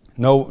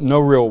 no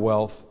real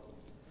wealth.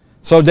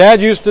 So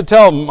Dad used to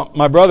tell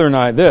my brother and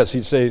I this.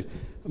 He'd say,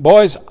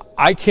 "Boys,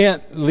 I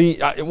can't leave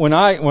when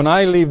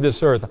I leave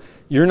this earth.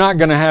 You're not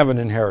going to have an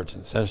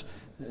inheritance.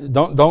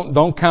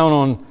 Don't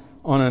count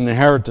on an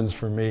inheritance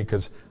from me,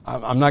 because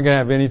I'm not going to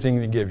have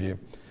anything to give you."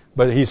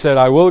 But he said,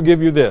 "I will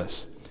give you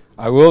this.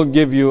 I will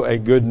give you a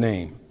good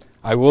name.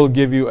 I will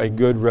give you a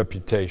good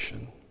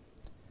reputation."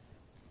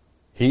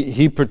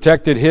 He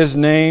protected his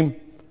name,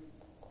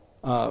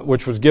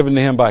 which was given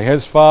to him by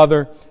his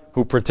father,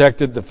 who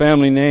protected the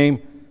family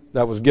name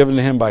that was given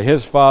to him by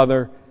his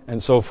father,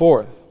 and so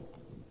forth.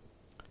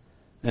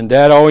 And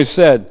Dad always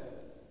said,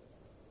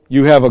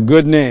 "You have a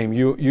good name.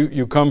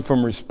 You come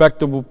from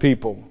respectable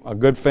people, a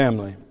good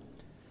family.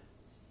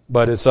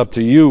 But it's up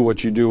to you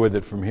what you do with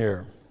it from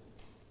here."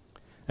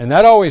 And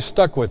that always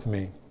stuck with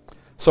me.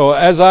 So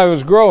as I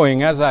was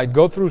growing, as I'd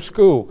go through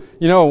school,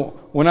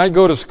 when I'd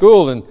go to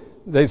school and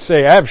they'd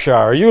say, "Abshire,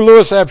 are you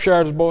Louis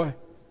Abshire's boy?"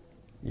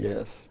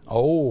 "Yes."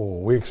 "Oh,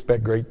 we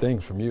expect great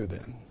things from you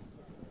then."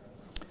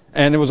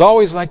 And it was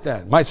always like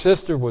that. My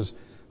sister was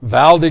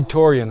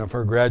valedictorian of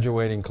her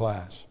graduating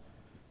class.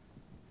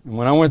 And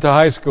when I went to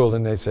high school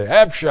and they'd say,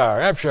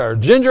 Abshire,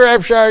 Ginger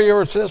Abshire,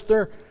 your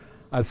sister?"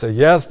 I'd say,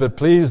 "Yes, but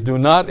please do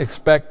not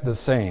expect the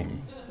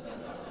same."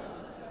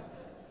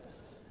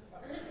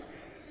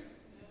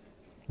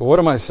 But what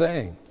am I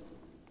saying?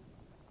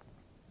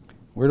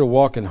 We're to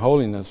walk in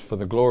holiness for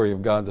the glory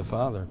of God the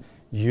Father.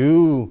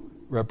 You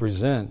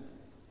represent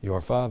your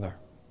Father.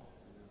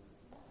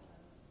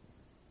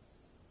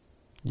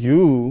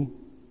 You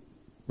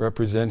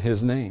represent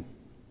His name.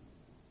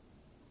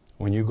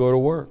 When you go to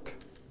work,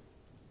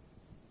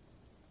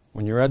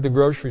 when you're at the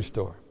grocery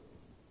store,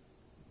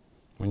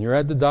 when you're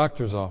at the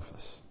doctor's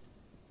office,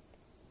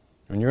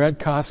 when you're at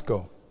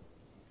Costco.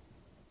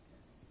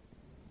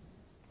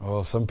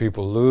 Oh, some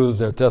people lose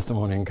their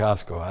testimony in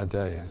Costco, I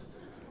tell you.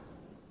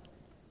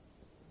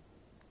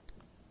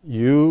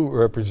 You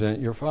represent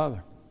your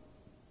Father.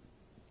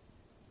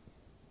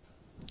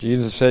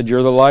 Jesus said,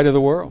 "You're the light of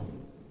the world.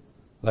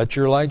 Let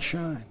your light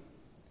shine.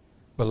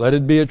 But let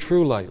it be a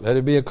true light. Let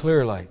it be a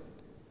clear light.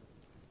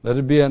 Let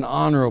it be an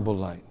honorable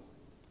light.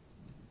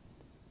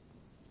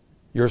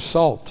 You're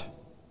salt.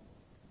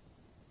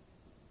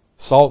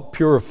 Salt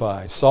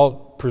purifies.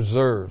 Salt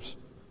preserves.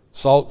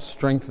 Salt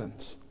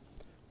strengthens."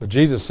 But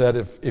Jesus said,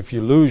 if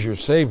you lose your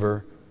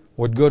savor,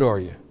 what good are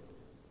you?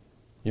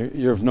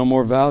 You're of no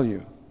more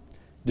value.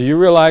 Do you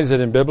realize that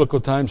in biblical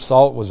times,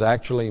 salt was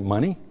actually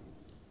money?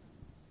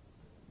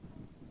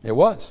 It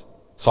was.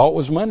 Salt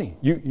was money.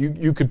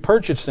 You could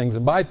purchase things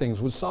and buy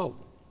things with salt.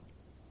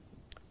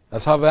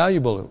 That's how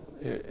valuable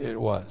it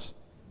was.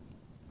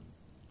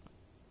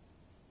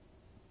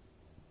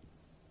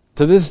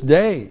 To this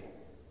day,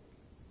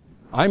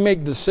 I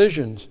make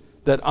decisions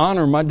that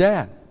honor my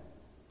dad,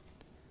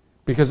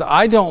 because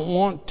I don't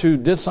want to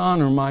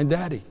dishonor my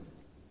daddy.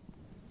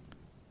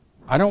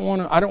 I don't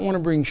want to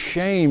bring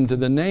shame to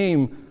the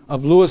name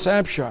of Louis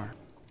Abshire.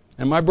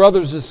 And my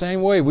brother's the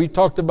same way. We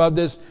talked about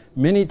this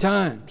many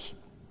times.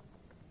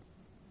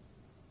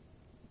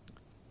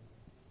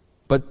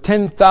 But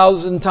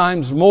 10,000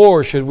 times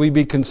more should we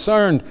be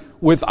concerned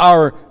with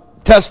our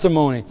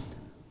testimony,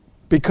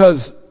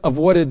 because of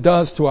what it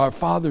does to our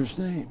Father's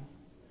name.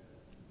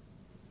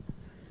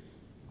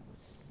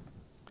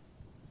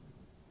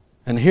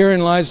 And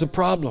herein lies the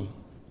problem.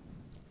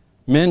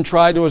 Men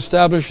try to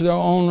establish their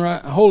own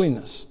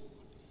holiness.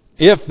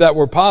 If that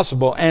were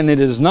possible, and it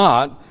is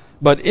not,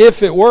 but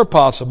if it were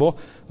possible,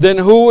 then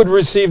who would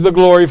receive the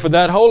glory for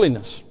that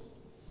holiness?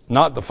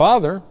 Not the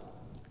Father,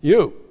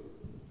 you.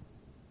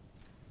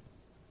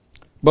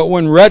 But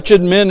when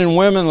wretched men and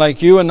women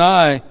like you and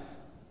I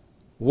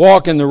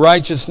walk in the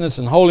righteousness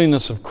and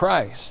holiness of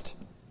Christ,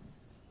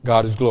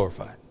 God is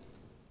glorified.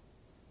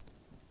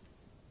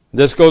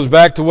 This goes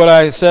back to what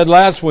I said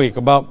last week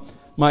about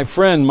my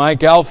friend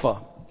Mike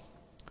Alpha.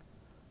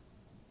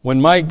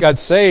 When Mike got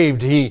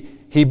saved,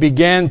 he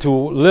began to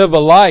live a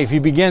life. He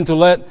began to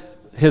let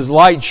his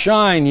light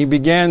shine. He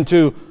began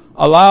to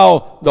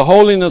allow the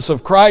holiness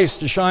of Christ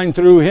to shine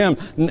through him.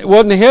 It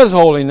wasn't his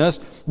holiness,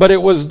 but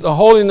it was the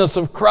holiness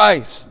of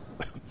Christ.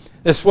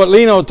 It's what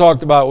Lino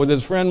talked about with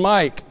his friend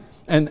Mike,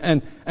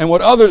 and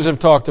what others have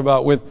talked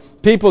about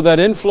with people that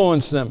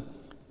influence them.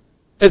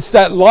 It's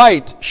that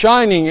light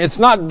shining. It's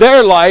not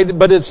their light,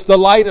 but it's the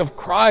light of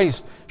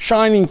Christ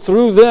shining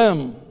through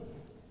them.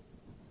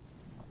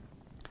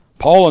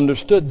 Paul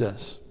understood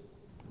this.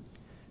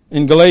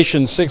 In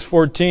Galatians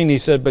 6:14, he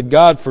said, "But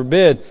God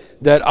forbid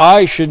that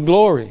I should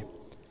glory,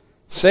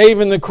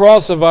 save in the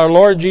cross of our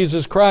Lord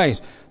Jesus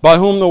Christ, by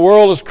whom the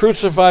world is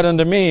crucified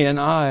unto me, and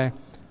I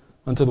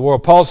unto the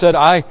world." Paul said,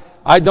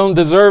 I don't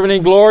deserve any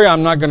glory.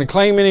 I'm not going to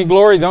claim any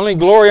glory. The only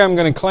glory I'm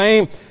going to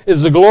claim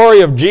is the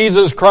glory of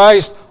Jesus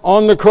Christ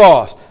on the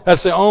cross.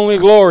 That's the only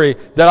glory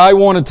that I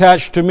want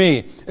attached to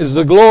me, is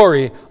the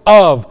glory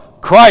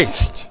of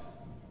Christ.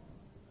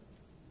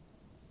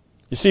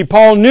 You see,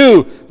 Paul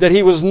knew that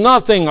he was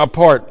nothing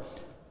apart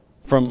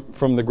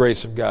from the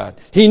grace of God.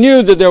 He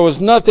knew that there was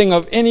nothing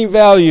of any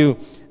value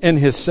in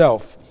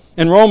himself.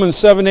 In Romans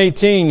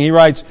 7:18, he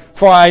writes,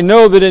 "For I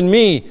know that in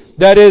me,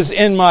 that is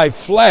in my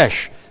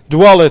flesh,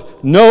 dwelleth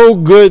no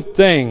good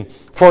thing.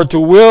 For to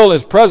will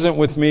is present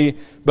with me,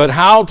 but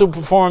how to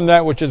perform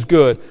that which is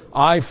good,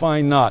 I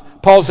find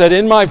not." Paul said,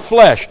 in my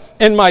flesh,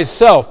 in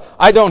myself,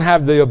 I don't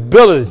have the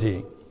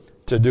ability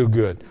to do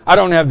good. I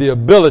don't have the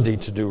ability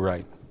to do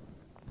right.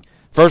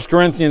 1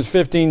 Corinthians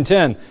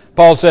 15:10,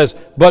 Paul says,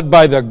 "But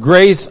by the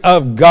grace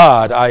of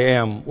God I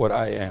am what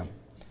I am.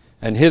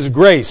 And His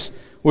grace,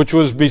 which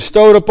was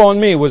bestowed upon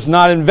me, was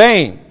not in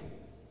vain.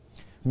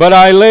 But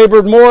I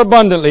labored more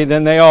abundantly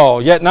than they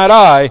all. Yet not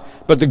I,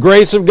 but the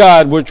grace of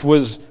God which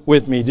was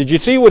with me." Did you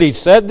see what he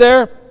said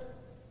there?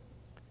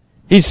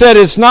 He said,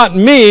 it's not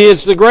me,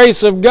 it's the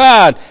grace of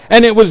God.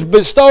 And it was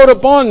bestowed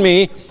upon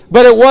me,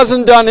 but it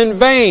wasn't done in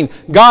vain.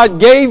 God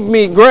gave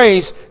me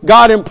grace.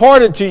 God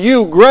imparted to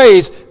you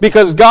grace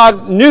because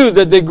God knew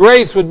that the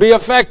grace would be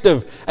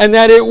effective and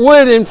that it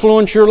would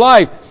influence your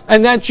life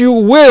and that you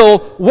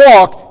will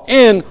walk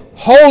in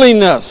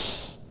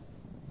holiness.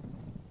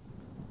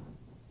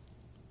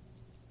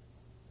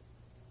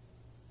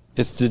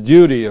 It's the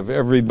duty of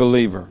every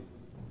believer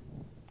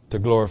to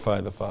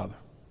glorify the Father.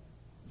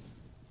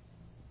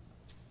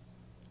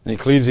 In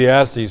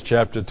Ecclesiastes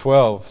chapter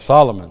 12,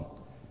 Solomon,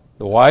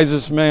 the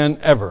wisest man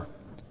ever,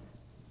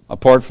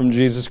 apart from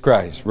Jesus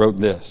Christ, wrote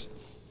this: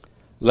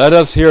 "Let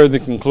us hear the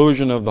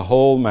conclusion of the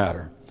whole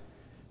matter.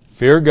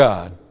 Fear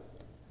God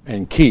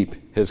and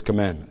keep His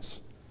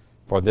commandments,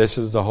 for this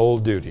is the whole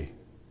duty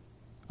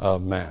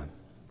of man."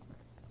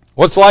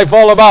 What's life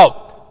all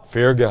about?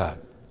 Fear God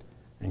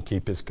and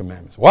keep His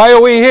commandments. Why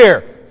are we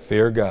here?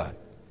 Fear God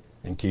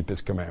and keep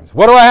His commandments.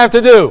 What do I have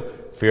to do?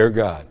 Fear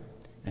God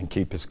and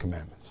keep His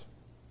commandments.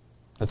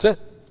 That's it.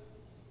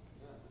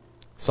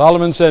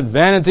 Solomon said,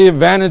 vanity of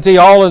vanity,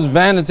 all is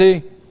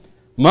vanity.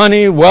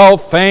 Money,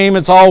 wealth, fame,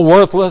 it's all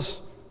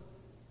worthless.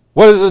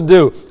 What does it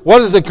do?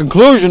 What is the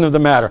conclusion of the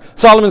matter?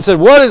 Solomon said,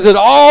 what is it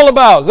all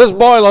about? Let's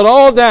boil it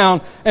all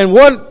down. And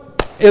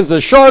what is the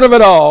short of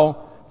it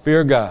all?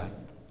 Fear God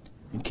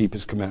and keep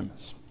His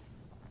commandments.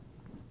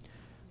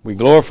 We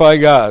glorify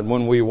God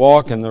when we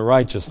walk in the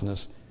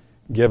righteousness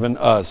given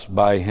us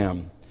by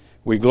Him.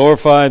 We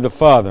glorify the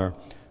Father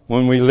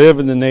when we live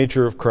in the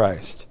nature of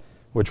Christ,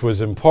 which was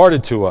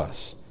imparted to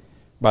us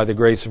by the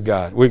grace of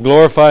God. We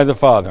glorify the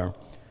Father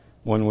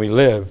when we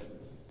live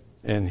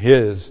in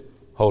His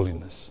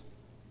holiness.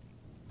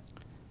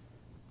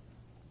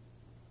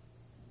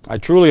 I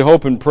truly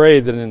hope and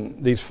pray that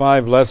in these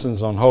 5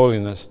 lessons on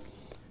holiness,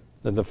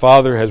 that the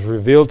Father has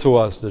revealed to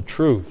us the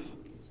truth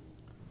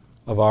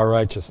of our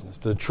righteousness,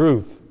 the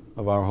truth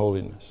of our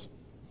holiness.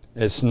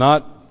 It's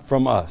not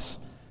from us.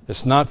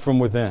 It's not from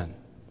within.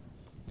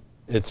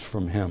 It's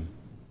from Him.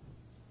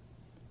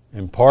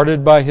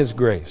 Imparted by His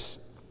grace,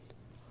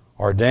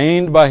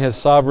 ordained by His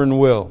sovereign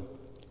will,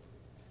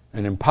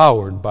 and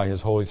empowered by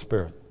His Holy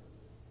Spirit.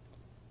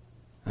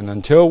 And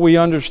until we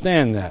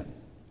understand that,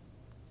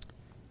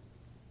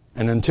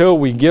 and until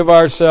we give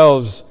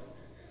ourselves,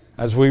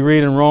 as we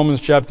read in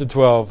Romans chapter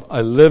 12,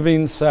 a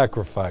living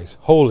sacrifice,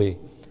 holy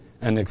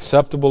and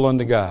acceptable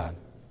unto God,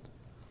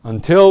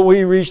 until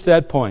we reach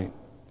that point,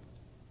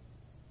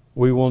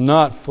 we will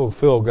not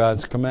fulfill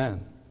God's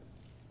command.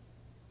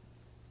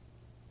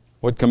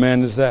 What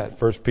command is that?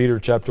 1 Peter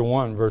chapter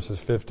 1, verses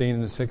 15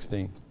 and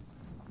 16.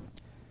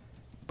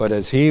 "But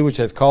as He which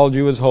hath called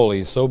you is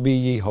holy, so be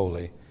ye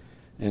holy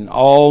in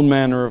all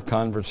manner of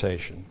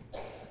conversation."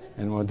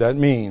 And what that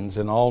means,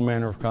 in all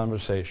manner of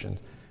conversation,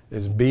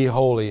 is be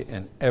holy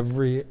in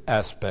every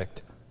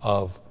aspect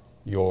of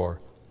your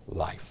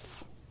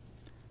life.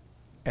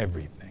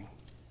 Everything.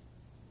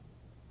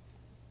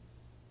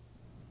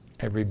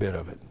 Every bit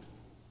of it.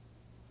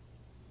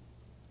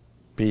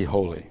 Be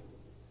holy.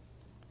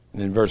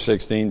 And in verse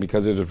 16,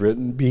 because it is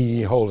written, be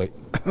ye holy,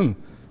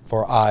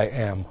 for I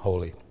am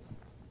holy.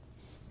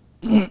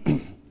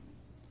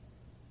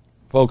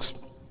 Folks,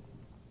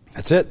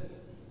 that's it.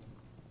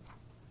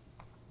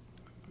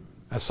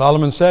 As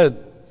Solomon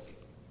said,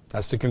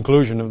 that's the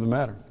conclusion of the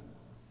matter.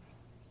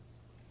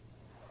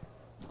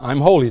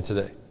 I'm holy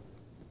today.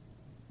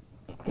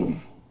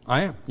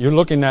 I am. You're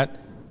looking at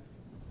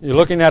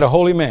a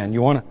holy man.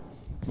 You want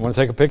to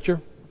take a picture?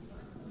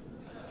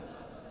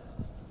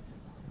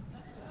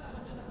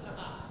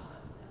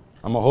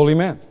 I'm a holy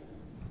man.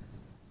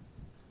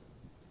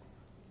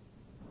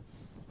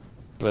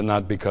 But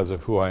not because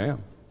of who I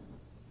am.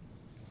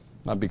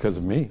 Not because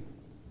of me.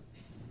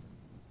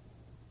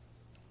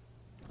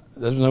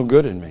 There's no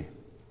good in me.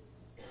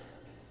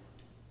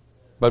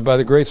 But by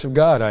the grace of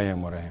God, I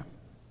am what I am.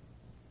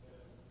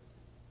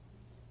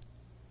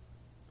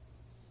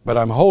 But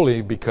I'm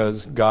holy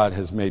because God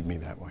has made me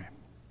that way.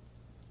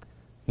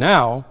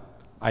 Now,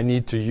 I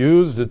need to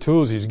use the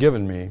tools He's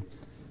given me,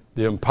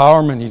 the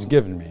empowerment He's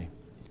given me,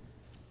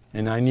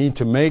 and I need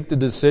to make the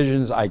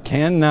decisions I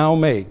can now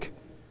make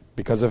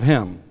because of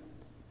Him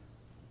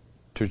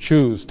to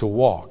choose to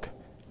walk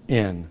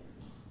in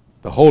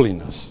the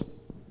holiness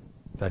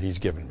that He's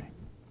given me.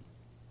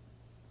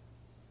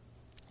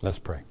 Let's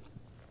pray.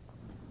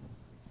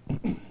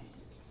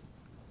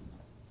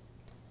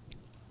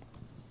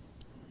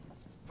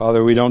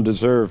 Father, we don't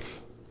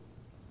deserve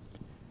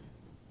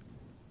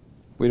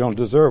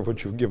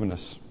what you've given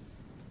us.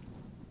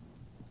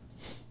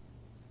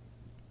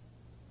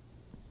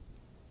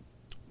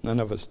 None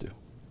of us do.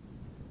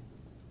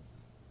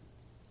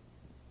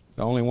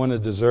 The only one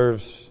that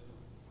deserves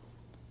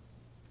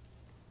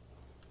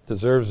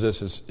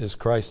this is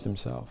Christ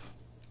Himself.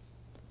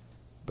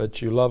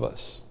 But you love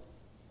us.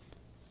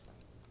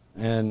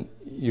 And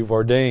you've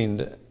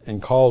ordained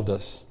and called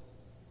us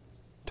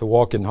to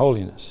walk in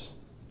holiness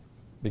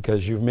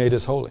because you've made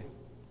us holy.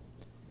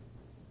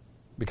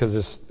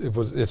 Because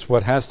it's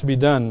what has to be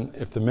done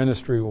if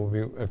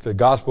the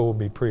gospel will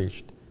be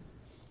preached.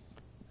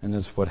 And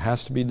it's what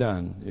has to be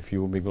done if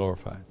you will be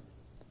glorified.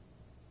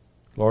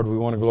 Lord, we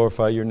want to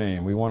glorify your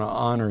name. We want to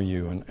honor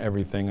you in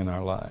everything in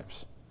our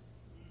lives.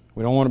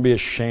 We don't want to be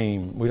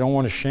ashamed. We don't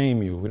want to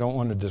shame you. We don't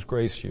want to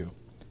disgrace you.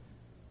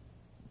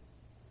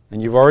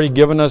 And you've already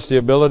given us the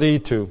ability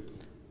to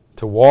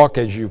walk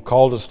as you've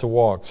called us to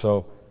walk.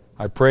 So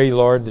I pray,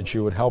 Lord, that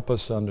you would help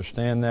us to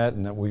understand that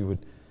and that we would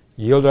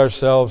yield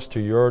ourselves to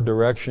your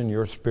direction,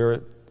 your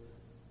Spirit,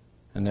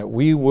 and that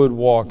we would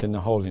walk in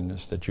the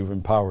holiness that you've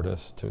empowered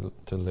us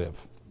to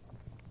live.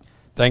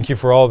 Thank you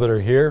for all that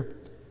are here.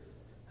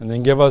 And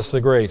then give us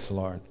the grace,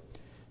 Lord.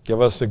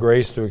 Give us the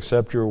grace to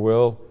accept your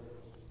will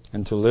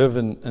and to live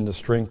in the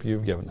strength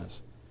you've given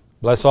us.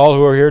 Bless all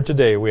who are here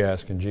today, we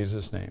ask in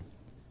Jesus' name.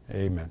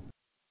 Amen.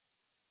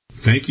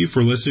 Thank you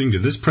for listening to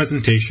this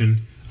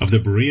presentation of the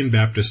Berean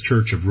Baptist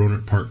Church of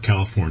Rohnert Park,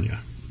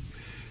 California.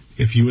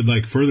 If you would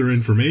like further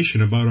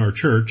information about our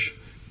church,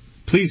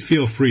 please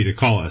feel free to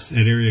call us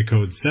at area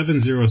code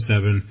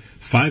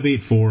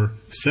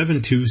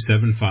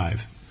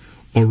 707-584-7275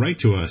 or write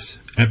to us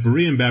at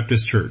Berean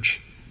Baptist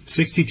Church,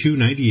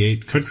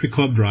 6298 Country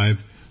Club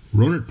Drive,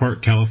 Rohnert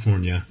Park,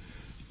 California,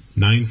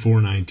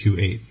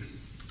 94928.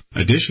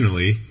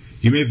 Additionally,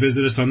 you may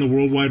visit us on the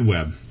World Wide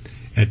Web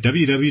at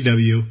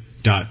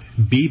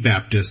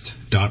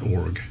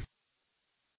www.bbaptist.org.